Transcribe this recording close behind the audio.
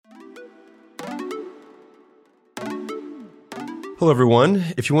Hello, everyone.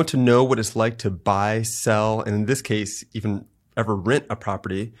 If you want to know what it's like to buy, sell, and in this case, even ever rent a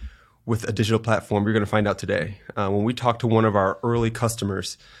property with a digital platform, you're going to find out today when we talk to one of our early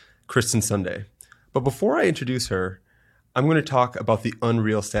customers, Kristen Sonday. But before I introduce her, I'm going to talk about the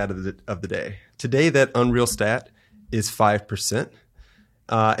unreal stat of the day. Today, that unreal stat is 5%.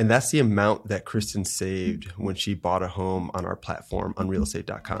 And that's the amount that Kristen saved when she bought a home on our platform,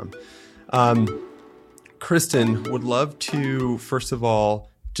 unrealestate.com. Kristen, would love to, first of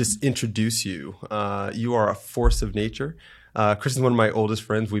all, just introduce you. You are a force of nature. Kristen's one of my oldest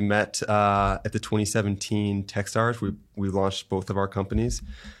friends. We met at the 2017 Techstars. We launched both of our companies.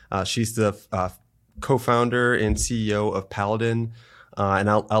 She's the co-founder and CEO of Paladin, and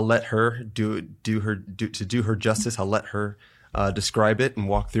I'll let her do her justice. I'll let her describe it and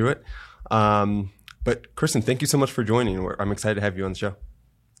walk through it. But Kristen, thank you so much for joining. I'm excited to have you on the show.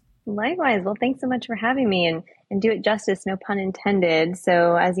 Likewise. Well, thanks so much for having me and do it justice, no pun intended.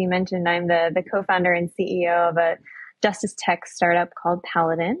 So as you mentioned, I'm the co-founder and CEO of a justice tech startup called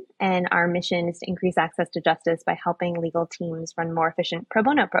Paladin. And our mission is to increase access to justice by helping legal teams run more efficient pro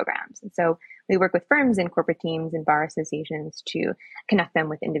bono programs. And so we work with firms and corporate teams and bar associations to connect them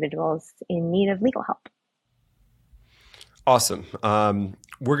with individuals in need of legal help. Awesome.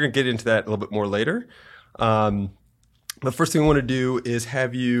 We're going to get into that a little bit more later. The first thing I want to do is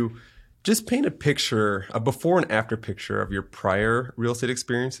have you just paint a picture, a before and after picture of your prior real estate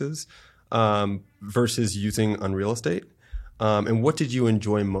experiences versus using Unreal Estate. And what did you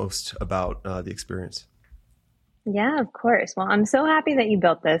enjoy most about the experience? Yeah, of course. Well, I'm so happy that you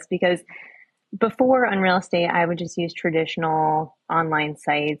built this because before Unreal Estate, I would just use traditional online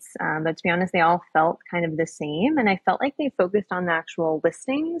sites. But to be honest, they all felt kind of the same. And I felt like they focused on the actual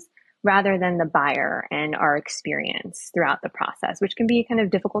listings rather than the buyer and our experience throughout the process, which can be kind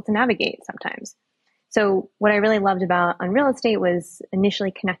of difficult to navigate sometimes. So what I really loved about Unreal Estate was initially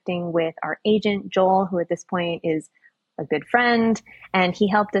connecting with our agent, Joel, who at this point is a good friend, and he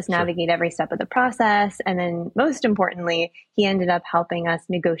helped us navigate every step of the process. And then most importantly, he ended up helping us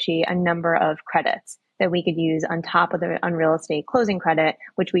negotiate a number of credits that we could use on top of the Unreal Estate closing credit,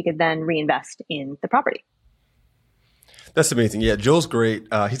 which we could then reinvest in the property. That's amazing. Yeah, Joel's great.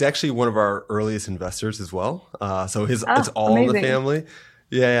 He's actually one of our earliest investors as well. So it's all amazing. in the family.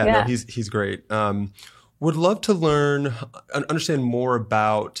 Yeah. No, he's great. Would love to understand more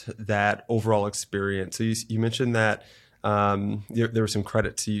about that overall experience. So you mentioned that there were some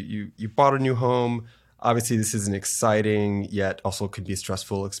credits. You bought a new home. Obviously, this is an exciting yet also could be a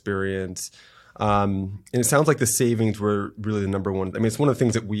stressful experience. And it sounds like the savings were really the number one. I mean, it's one of the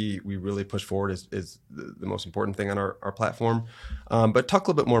things that we really push forward is the most important thing on our platform. But talk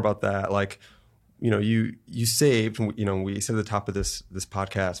a little bit more about that. Like, you saved, we said at the top of this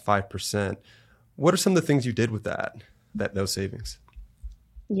podcast, 5%. What are some of the things you did with those savings?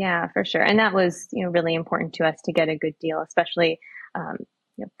 Yeah, for sure. And that was, really important to us to get a good deal, especially,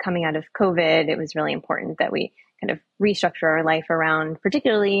 coming out of COVID. It was really important that we kind of restructure our life around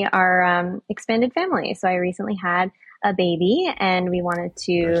particularly our expanded family. So I recently had a baby and we wanted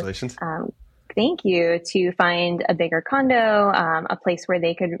to, Congratulations. Thank you, to find a bigger condo, a place where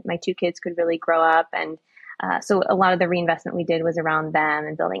my two kids could really grow up. And so a lot of the reinvestment we did was around them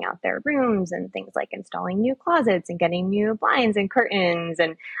and building out their rooms and things like installing new closets and getting new blinds and curtains,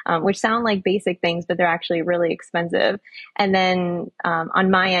 and which sound like basic things, but they're actually really expensive. And then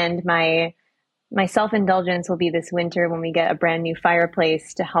on my end, my self-indulgence will be this winter when we get a brand new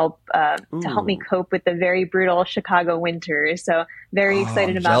fireplace to help me cope with the very brutal Chicago winters. So very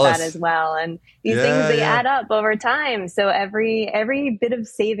excited about that as well. And these things, they add up over time. So every bit of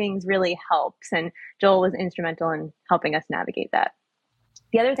savings really helps. And Joel was instrumental in helping us navigate that.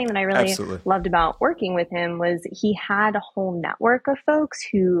 The other thing that I really loved about working with him was he had a whole network of folks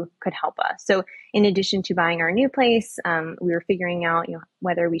who could help us. So in addition to buying our new place, we were figuring out,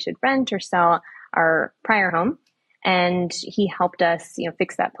 whether we should rent or sell our prior home. And he helped us,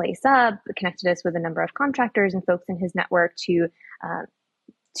 fix that place up, connected us with a number of contractors and folks in his network to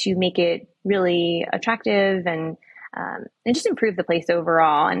make it really attractive and just improve the place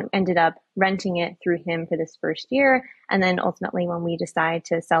overall, and ended up renting it through him for this first year. And then ultimately, when we decide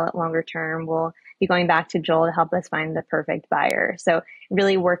to sell it longer term, we'll be going back to Joel to help us find the perfect buyer. So it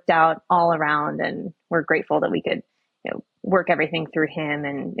really worked out all around, and we're grateful that we could work everything through him,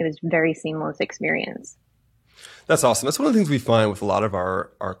 and it was a very seamless experience. That's awesome. That's one of the things we find with a lot of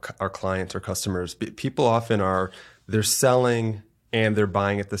our clients or customers. People often they're selling and they're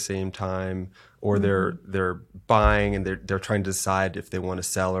buying at the same time, or they're buying and they're trying to decide if they want to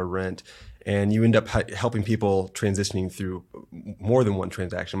sell or rent. and you end up helping people transitioning through more than one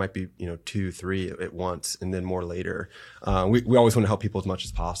transaction. It might be, 2, 3 at once, and then more later. We always want to help people as much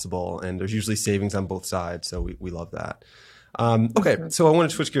as possible, and there's usually savings on both sides, so we love that. Okay, so I want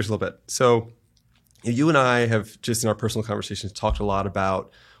to switch gears a little bit. So you and I have just in our personal conversations talked a lot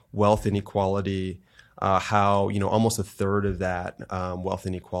about wealth inequality, how almost a third of that wealth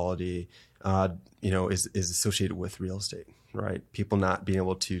inequality is associated with real estate, right? People not being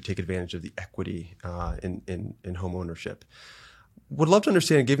able to take advantage of the equity in home ownership. Would love to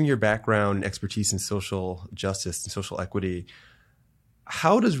understand, given your background and expertise in social justice and social equity,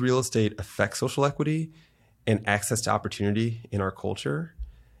 how does real estate affect social equity and access to opportunity in our culture?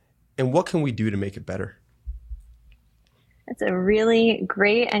 And what can we do to make it better? That's a really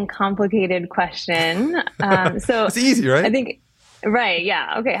great and complicated question. So it's easy, right? I think, right.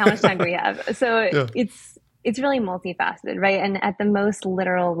 Yeah. Okay. How much time do we have? So it's really multifaceted, right? And at the most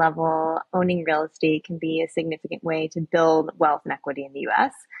literal level, owning real estate can be a significant way to build wealth and equity in the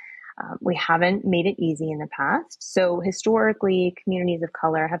US. We haven't made it easy in the past. So historically, communities of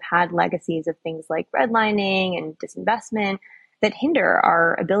color have had legacies of things like redlining and disinvestment that hinder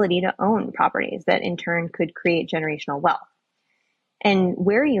our ability to own properties that in turn could create generational wealth. And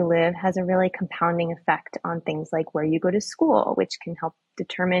where you live has a really compounding effect on things like where you go to school, which can help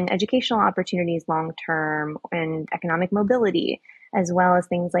determine educational opportunities long term and economic mobility, as well as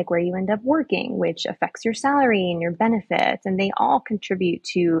things like where you end up working, which affects your salary and your benefits. And they all contribute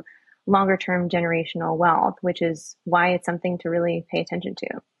to longer term generational wealth, which is why it's something to really pay attention to.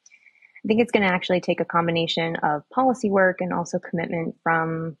 I think it's going to actually take a combination of policy work and also commitment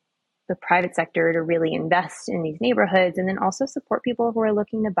from the private sector to really invest in these neighborhoods, and then also support people who are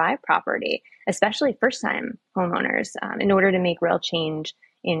looking to buy property, especially first-time homeowners, in order to make real change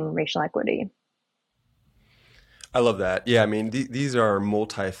in racial equity. I love that. Yeah, I mean, these are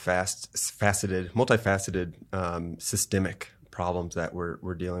multifaceted, systemic problems that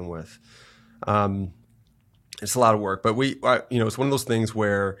we're dealing with. It's a lot of work, but it's one of those things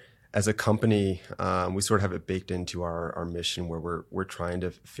where, as a company, we sort of have it baked into our mission, where we're trying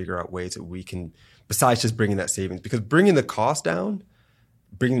to figure out ways that we can, besides just bringing that savings, because bringing the cost down,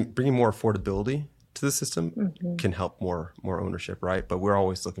 bringing more affordability to the system can help more ownership, right? But we're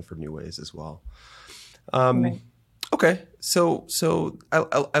always looking for new ways as well. Right. Okay, so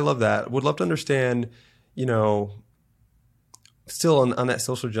I love that. Would love to understand, still on that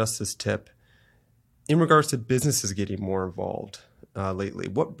social justice tip, in regards to businesses getting more involved lately,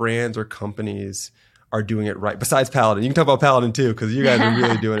 what brands or companies are doing it right besides Paladin? You can talk about Paladin too, because you guys are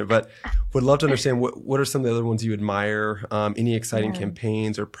really doing it, but would love to understand what are some of the other ones you admire, any exciting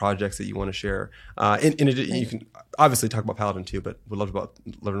campaigns or projects that you want to share. You can obviously talk about Paladin too, but would love to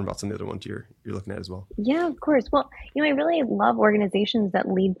learn about some of the other ones you're looking at as well. Yeah, of course. Well, I really love organizations that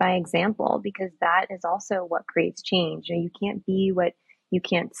lead by example, because that is also what creates change. You can't be what you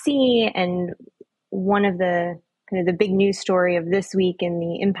can't see. And one of the the big news story of this week in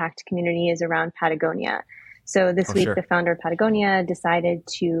the impact community is around Patagonia. So this week, the founder of Patagonia decided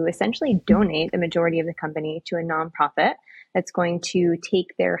to essentially donate the majority of the company to a nonprofit that's going to take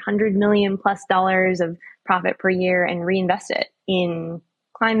their $100 million+ of profit per year and reinvest it in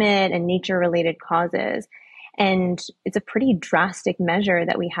climate and nature related causes. And it's a pretty drastic measure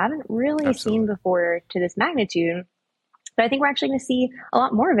that we haven't really seen before to this magnitude. But I think we're actually going to see a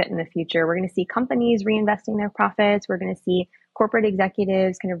lot more of it in the future. We're going to see companies reinvesting their profits. We're going to see corporate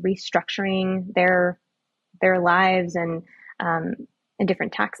executives kind of restructuring their lives and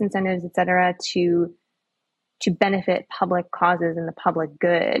different tax incentives, et cetera, to benefit public causes and the public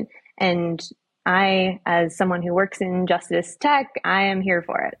good. And I, as someone who works in justice tech, I am here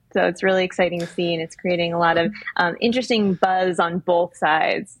for it. So it's really exciting to see, and it's creating a lot of interesting buzz on both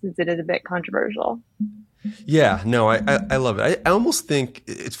sides, since it is a bit controversial. Yeah, no, I love it. I almost think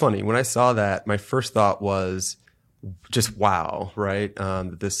it's funny. When I saw that, my first thought was just wow, right?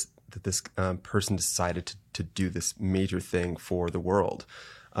 That this person decided to do this major thing for the world.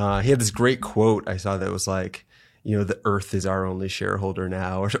 He had this great quote I saw that was like, the earth is our only shareholder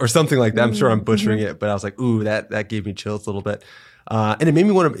now, or something like that. I'm sure I'm butchering it, but I was like, ooh, that gave me chills a little bit. And it made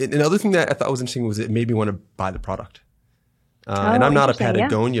me want to, another thing that I thought was interesting was it made me want to buy the product. And I'm not a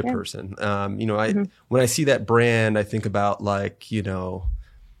Patagonia person. When I see that brand, I think about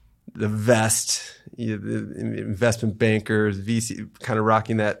the vest, the investment bankers, VC kind of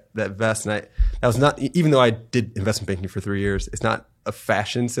rocking that vest. And that was not, even though I did investment banking for 3 years, it's not a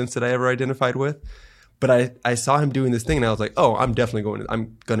fashion sense that I ever identified with. But I saw him doing this thing and I was like, oh, I'm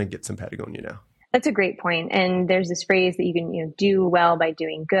going to get some Patagonia now. That's a great point. And there's this phrase that you can do well by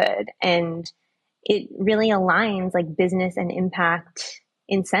doing good. And it really aligns like business and impact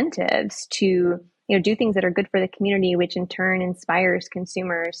incentives to do things that are good for the community, which in turn inspires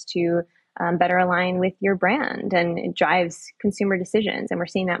consumers to better align with your brand, and it drives consumer decisions. And we're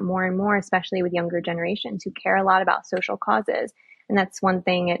seeing that more and more, especially with younger generations who care a lot about social causes. And that's one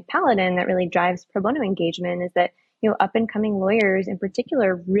thing at Paladin that really drives pro bono engagement, is that up and coming lawyers in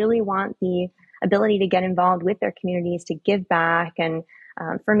particular really want the ability to get involved with their communities, to give back. And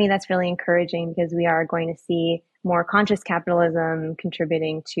for me, that's really encouraging, because we are going to see more conscious capitalism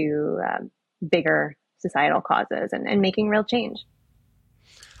contributing to bigger societal causes and making real change.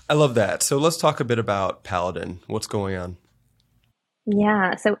 I love that. So let's talk a bit about Paladin. What's going on?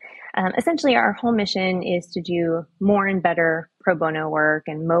 Yeah. So essentially, our whole mission is to do more and better pro bono work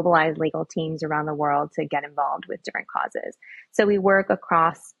and mobilize legal teams around the world to get involved with different causes. So we work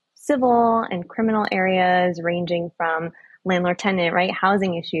across civil and criminal areas, ranging from landlord-tenant, right,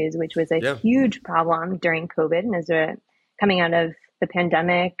 housing issues, which was a huge problem during COVID, and as we're coming out of the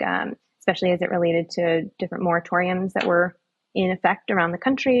pandemic, especially as it related to different moratoriums that were in effect around the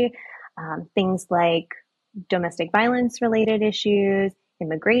country, things like domestic violence related issues,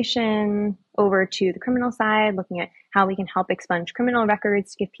 immigration, over to the criminal side, looking at how we can help expunge criminal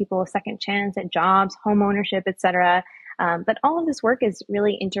records to give people a second chance at jobs, home ownership, et cetera. But all of this work is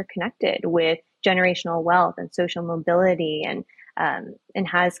really interconnected with generational wealth and social mobility, and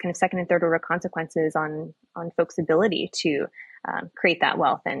has kind of second and third order consequences on folks' ability to create that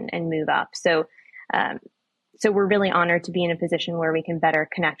wealth and move up. So we're really honored to be in a position where we can better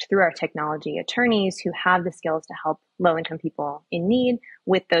connect through our technology attorneys who have the skills to help low-income people in need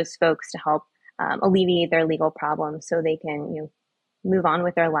with those folks to help alleviate their legal problems, so they can move on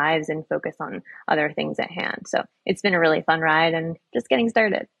with their lives and focus on other things at hand. So it's been a really fun ride and just getting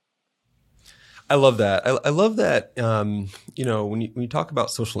started. I love that. I love that. When you talk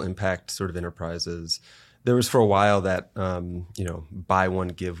about social impact sort of enterprises, there was for a while that, buy one,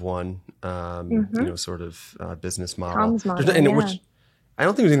 give one, sort of business model. Tom's model, which I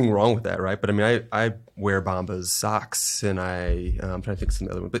don't think there's anything wrong with that, right? But I mean, I wear Bombas socks, and I'm trying to think of some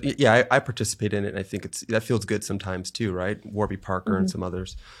other one. But yeah, I participate in it, and I think that feels good sometimes too, right? Warby Parker and some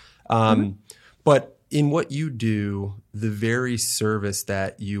others. But in what you do, the very service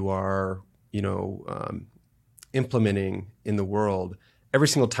that you are, implementing in the world, every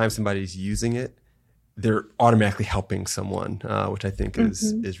single time somebody's using it, they're automatically helping someone, which I think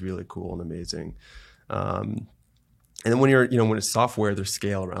is really cool and amazing. And then when when it's software, there's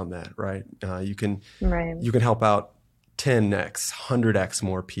scale around that, right? You can help out 10x, 100x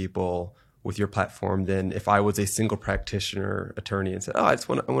more people with your platform than if I was a single practitioner attorney and said, "Oh, I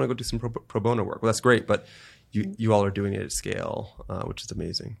want to go do some pro bono work." Well, that's great, but you all are doing it at scale, which is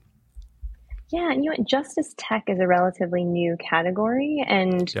amazing. Yeah, and justice tech is a relatively new category,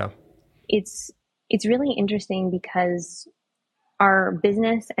 and it's really interesting because our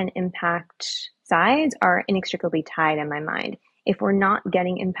business and impact sides are inextricably tied in my mind. If we're not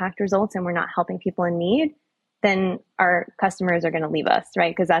getting impact results and we're not helping people in need, then our customers are going to leave us,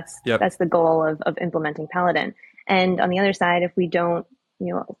 right? Because that's the goal of implementing Paladin. And on the other side, if we don't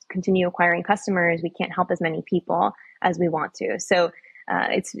continue acquiring customers, we can't help as many people as we want to. So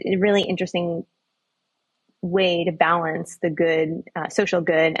it's a really interesting way to balance the good, social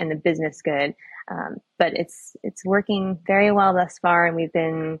good and the business good. But it's working very well thus far, and we've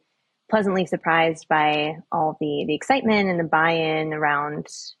been pleasantly surprised by all the excitement and the buy-in around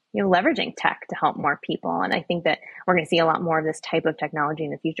leveraging tech to help more people. And I think that we're going to see a lot more of this type of technology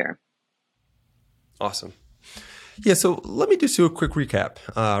in the future. Awesome. Yeah. So let me just do a quick recap.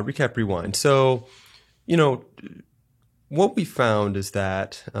 Rewind. So, what we found is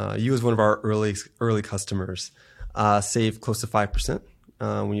that you, as one of our early customers, saved close to 5%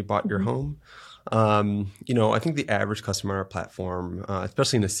 when you bought your home. I think the average customer on our platform,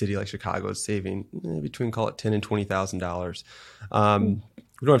 especially in a city like Chicago, is saving between, call it $10,000 and $20,000.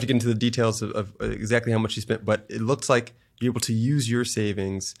 We don't have to get into the details of exactly how much you spent, but it looks like you're able to use your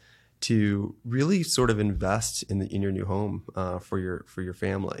savings to really sort of invest in your new home for your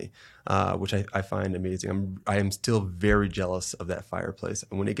family, which I find amazing. I am still very jealous of that fireplace.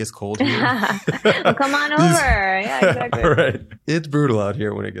 And when it gets cold here, well, come on over. Yeah, exactly. Right. It's brutal out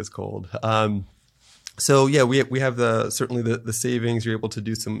here when it gets cold. So yeah, we have certainly the savings. You're able to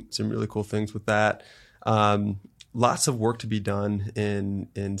do some really cool things with that. Lots of work to be done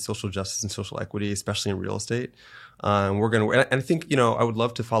in social justice and social equity, especially in real estate. And I think, I would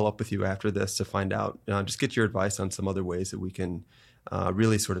love to follow up with you after this to find out, just get your advice on some other ways that we can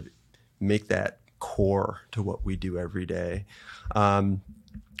really sort of make that core to what we do every day.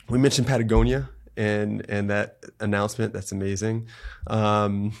 We mentioned Patagonia and that announcement. That's amazing.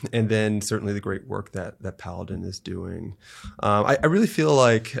 And then certainly the great work that Paladin is doing. I really feel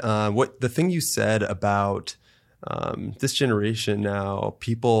like what the thing you said about this generation now,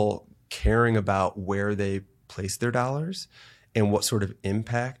 people caring about where they place their dollars and what sort of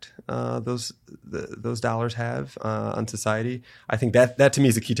impact those dollars have on society. I think that to me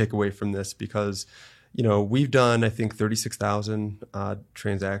is a key takeaway from this, because we've done, I think, 36,000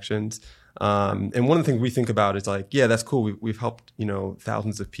 transactions. And one of the things we think about is like, yeah, that's cool. We've helped,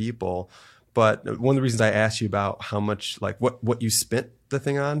 thousands of people. But one of the reasons I asked you about how much, like what you spent the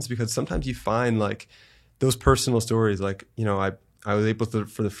thing on, is because sometimes you find like those personal stories, like, I was able to,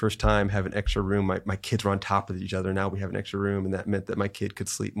 for the first time, have an extra room. My kids were on top of each other. Now we have an extra room, and that meant that my kid could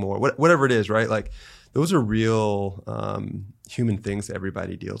sleep more. Whatever it is, right? Like those are real human things that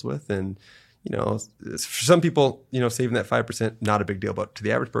everybody deals with. And, for some people, saving that 5%, not a big deal. But to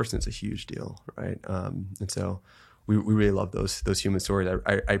the average person, it's a huge deal, right? And so we really love those human stories.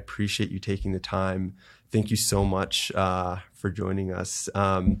 I appreciate you taking the time. Thank you so much for joining us.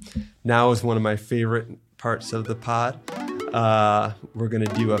 Now is one of my favorite parts of the pod. We're going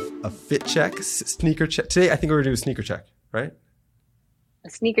to do a fit check, sneaker check. Today, I think we're going to do a sneaker check, right? A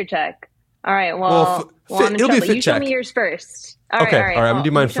sneaker check. All right. Well, I'm in trouble. You show me yours first. All right. I'm going to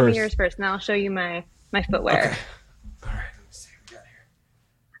do mine first. Show me yours first, and I'll show you my footwear. Okay. All right. Let me see what we got here.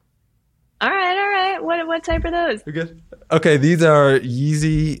 All right. What type are those? You're good. Okay. These are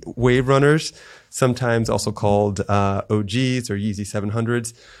Yeezy Wave Runners, sometimes also called OGs or Yeezy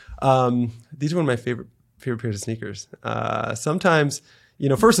 700s. These are one of my favorite pairs of sneakers. Sometimes,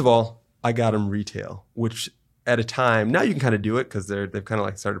 first of all, I got them retail, which at a time, now you can kind of do it because they've kind of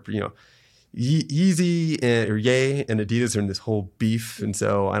like started, Yeezy or Ye and Adidas are in this whole beef. And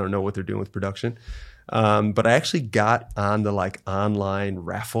so I don't know what they're doing with production. But I actually got on the like online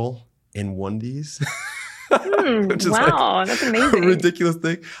raffle and won these. Which is wow, that's amazing. A ridiculous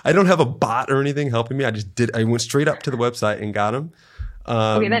thing. I don't have a bot or anything helping me. I went straight up to the website and got them.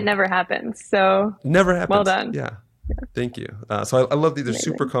 Okay, that never happens. So never happens. Well done. Yeah. Thank you. So I love these. They're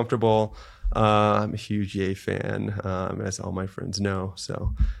super comfortable. I'm a huge Ye fan, as all my friends know.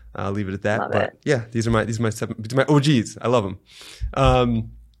 So I'll leave it at that. Love but it. Yeah, these are my OGs. I love them.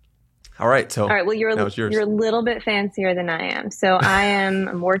 All right. So well, you're a little bit fancier than I am. So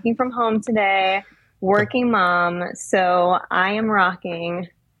I'm working from home today, working mom. So I am rocking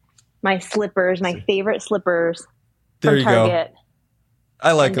my slippers, my favorite slippers from Target. Go.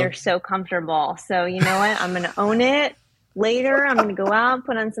 I like them. They're so comfortable. So you know what? I'm going to own it. Later, I'm going to go out,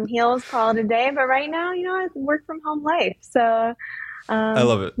 put on some heels, call it a day. But right now, I work from home life. So I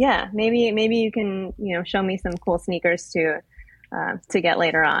love it. Yeah, maybe you can show me some cool sneakers to get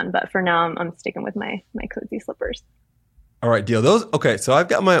later on. But for now, I'm sticking with my cozy slippers. All right, deal. Those okay. So I've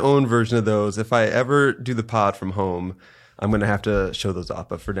got my own version of those. If I ever do the pod from home, I'm going to have to show those off.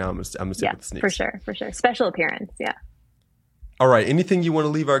 But for now, I'm going to stick with the sneakers. For sure. Special appearance. Yeah. All right. Anything you want to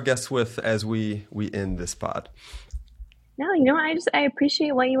leave our guests with as we end this pod? No, I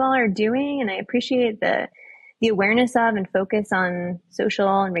appreciate what you all are doing, and I appreciate the awareness of and focus on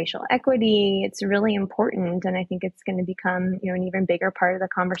social and racial equity. It's really important, and I think it's going to become an even bigger part of the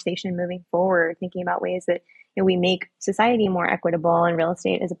conversation moving forward. Thinking about ways that we make society more equitable, and real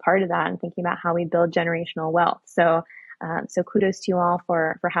estate is a part of that, and thinking about how we build generational wealth. So kudos to you all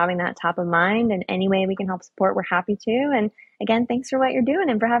for having that top of mind, and any way we can help support, we're happy to. And again, thanks for what you're doing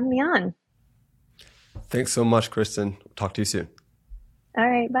and for having me on. Thanks so much, Kristen. Talk to you soon. All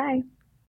right. Bye.